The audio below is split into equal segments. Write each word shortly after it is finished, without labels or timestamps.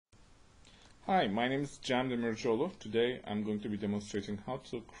Hi, my name is Jam Demirjolo. Today I'm going to be demonstrating how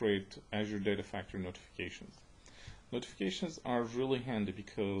to create Azure Data Factory notifications. Notifications are really handy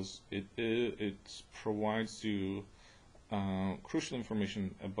because it provides you crucial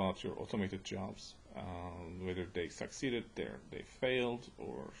information about your automated jobs, whether they succeeded, they failed,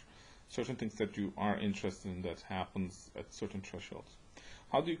 or certain things that you are interested in that happens at certain thresholds.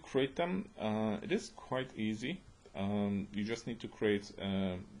 How do you create them? It is quite easy. You just need to create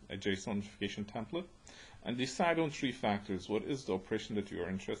a JSON notification template and decide on three factors. What is the operation that you are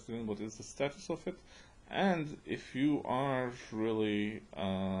interested in? What is the status of it? And if you are really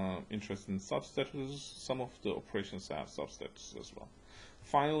interested in substatuses, some of the operations have substatuses as well.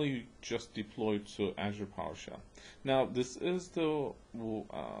 Finally, you just deploy to Azure PowerShell. Now, this is the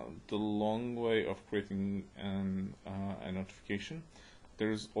long way of creating a notification.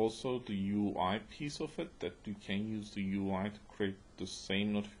 There is also the UI piece of it, that you can use the UI to create the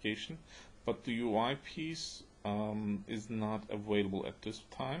same notification, but the UI piece is not available at this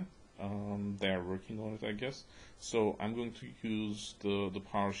time. They are working on it, I guess. So I'm going to use the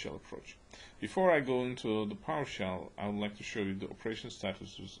PowerShell approach. Before I go into the PowerShell, I would like to show you the operation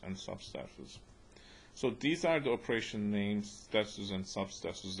statuses and substatuses. So these are the operation names, statuses, and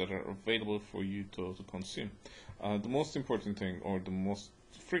substatuses that are available for you to consume. The most important thing, or the most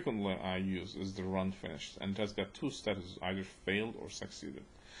frequently I use, is the run finished, and it has got two statuses, either failed or succeeded.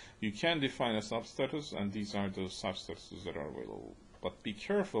 You can define a substatus, and these are the substatuses that are available. But be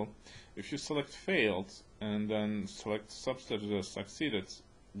careful, if you select failed and then select substatus as succeeded,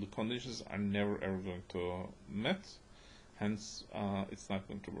 the conditions are never ever going to met, hence it's not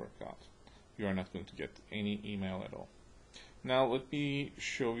going to work out. You are not going to get any email at all. Now let me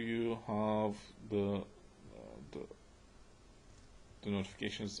show you how the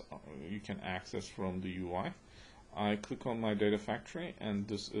notifications you can access from the UI. I click on my data factory, and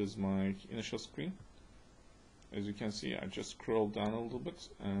this is my initial screen. As you can see, I just scroll down a little bit,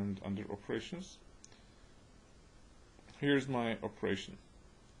 and under operations, here's my operation.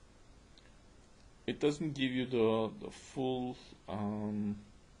 It doesn't give you the full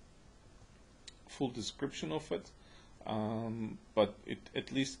description of it, but it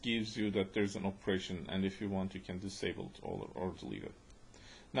at least gives you that there's an operation, and if you want, you can disable it or delete it.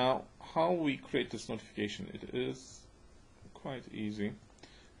 Now, how we create this notification, it is quite easy.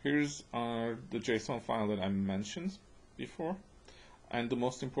 Here's the JSON file that I mentioned before, and the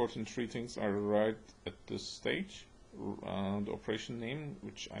most important three things are right at this stage. The operation name,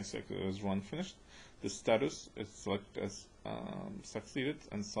 which I selected as run finished, the status is selected as succeeded,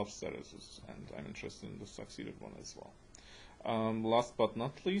 and substatuses, and I'm interested in the succeeded one as well. Last but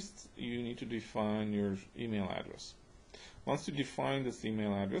not least, you need to define your email address. Once you define this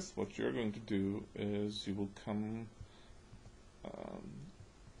email address, what you're going to do is you will come,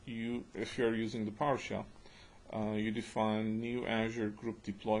 if you're using the PowerShell, you define new Azure group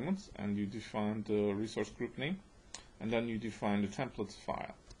deployments, and you define the resource group name, and then you define the templates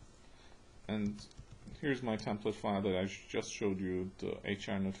file. And here's my template file that I just showed you, the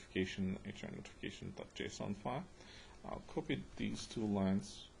HR notification.json file. I'll copy these two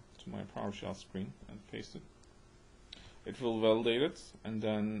lines to my PowerShell screen and paste it. It will validate it, and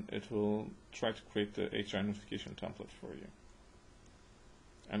then it will try to create the HR notification template for you.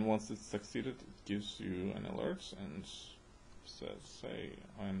 And once it's succeeded, it gives you an alert and say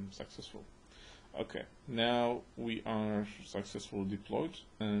I'm successful. Okay, now we are successfully deployed,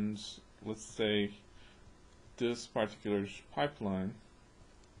 and let's say this particular pipeline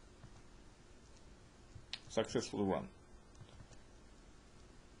successfully run.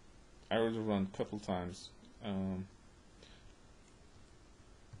 I already run a couple times. I'll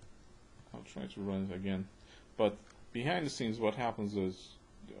try to run it again. But behind the scenes, what happens is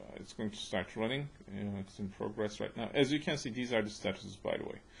it's going to start running. It's in progress right now. As you can see, these are the statuses, by the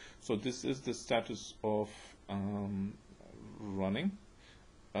way. So this is the status of running,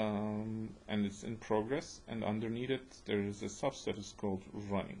 and it's in progress. And underneath it, there is a substatus called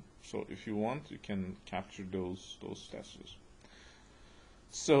running. So if you want, you can capture those statuses.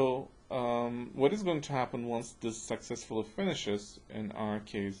 So what is going to happen once this successfully finishes, in our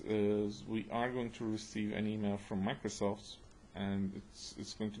case, is we are going to receive an email from Microsoft, and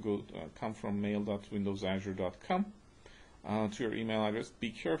it's going to come from mail.windowsazure.com to your email address.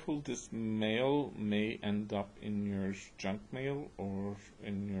 Be careful, this mail may end up in your junk mail or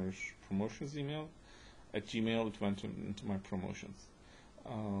in your promotions email. At Gmail, it went into my promotions.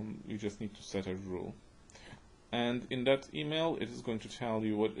 You just need to set a rule. And in that email, it is going to tell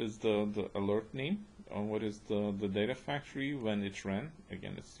you what is the alert name, or what is the data factory when it ran.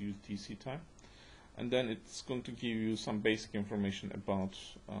 Again, it's UTC time. And then it's going to give you some basic information about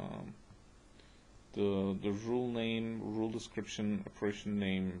the rule name, rule description, operation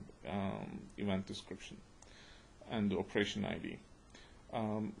name, event description, and the operation ID.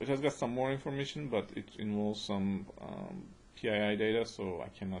 It has got some more information, but it involves some PII data, so I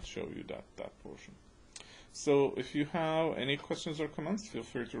cannot show you that portion. So if you have any questions or comments, feel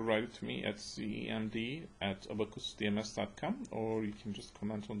free to write it to me at cemd@abacusdms.com, or you can just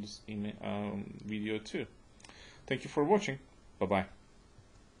comment on this email video too. Thank you for watching. Bye-bye.